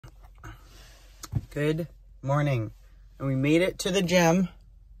Good morning. And we made it to the gym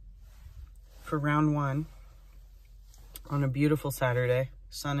for round 1 on a beautiful Saturday.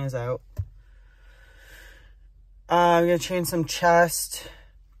 Sun is out. I'm going to train some chest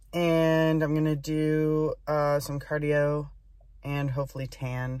and I'm going to do some cardio and hopefully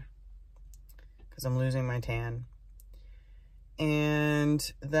tan because I'm losing my tan.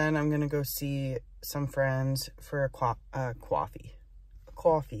 And then I'm going to go see some friends for a coffee.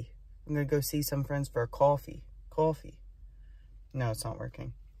 I'm going to go see some friends for a coffee. No, it's not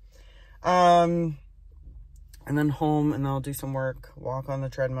working. And then home, and then I'll do some work, walk on the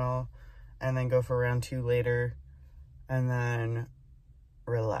treadmill, and then go for round 2 later, and then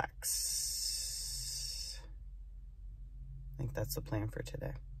relax. I think that's the plan for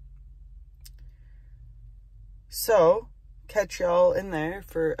today. So, catch y'all in there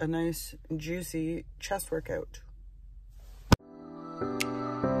for a nice, juicy chest workout.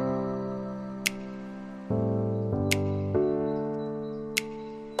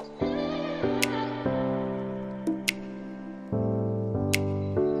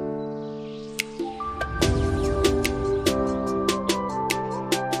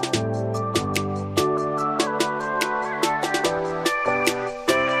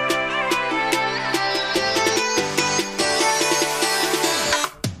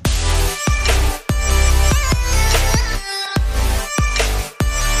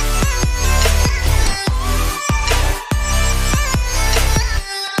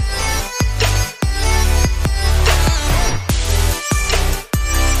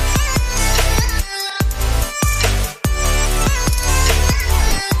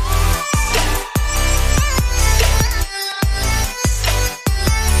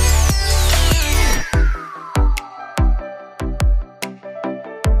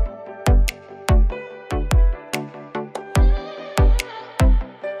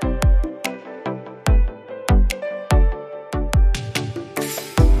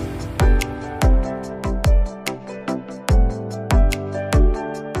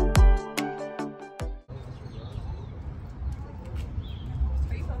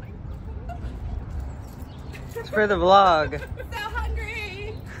 It's for the vlog. I'm so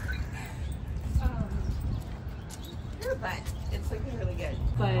hungry. But it's looking really good.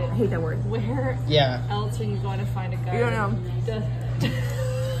 But I hate that word. Where else are you going to find a guy? You don't know.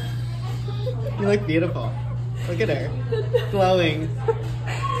 You look beautiful. Look at her. Glowing.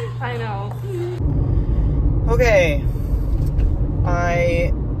 I know. Okay.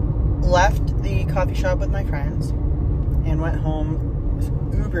 I left the coffee shop with my friends and went home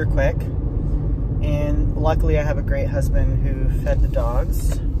uber quick. And luckily I have a great husband who fed the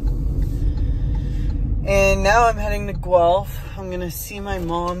dogs. And now I'm heading to Guelph. I'm gonna see my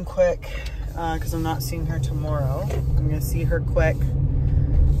mom quick because I'm not seeing her tomorrow. I'm gonna see her quick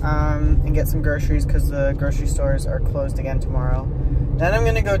and get some groceries because the grocery stores are closed again tomorrow. Then I'm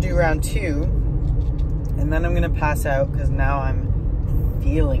gonna go do round 2 and then I'm gonna pass out because now I'm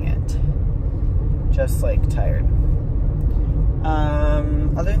feeling it. Just like tired.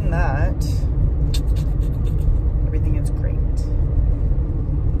 Other than that, everything is great.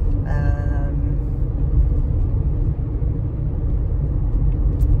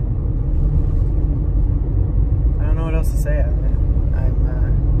 I don't know what else to say.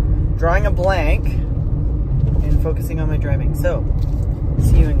 I'm drawing a blank and focusing on my driving. So,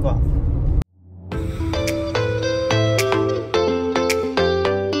 see you in Guelph.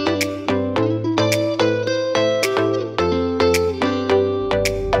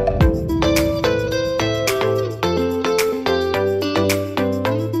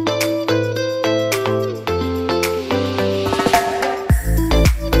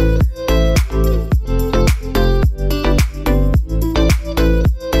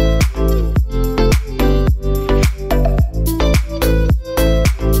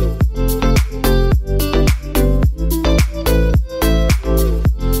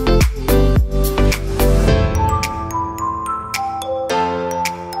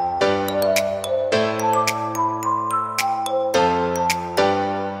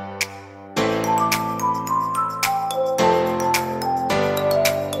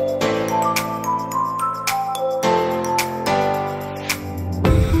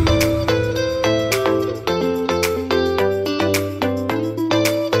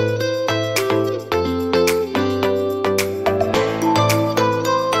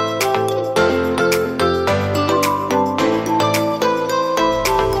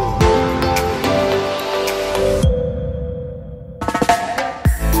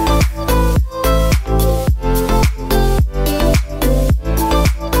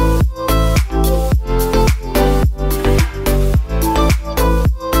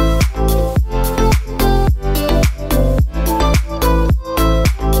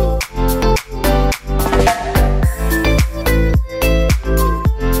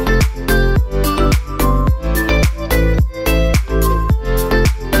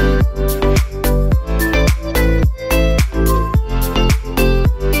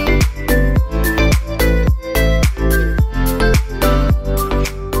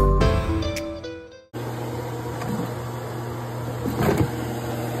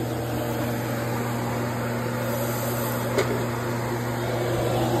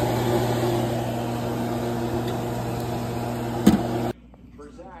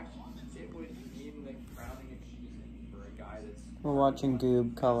 We're watching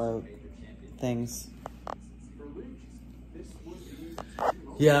Goob call out things.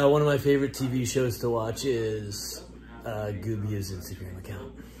 Yeah, one of my favorite TV shows to watch is Goob's Instagram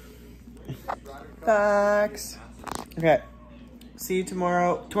account. Facts. Okay. See you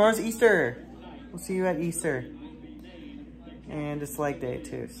tomorrow. Tomorrow's Easter. We'll see you at Easter. And it's leg day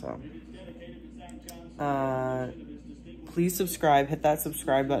too, so. Please subscribe. Hit that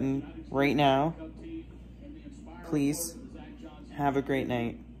subscribe button right now. Please. Have a great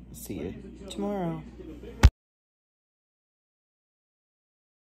night. See you tomorrow.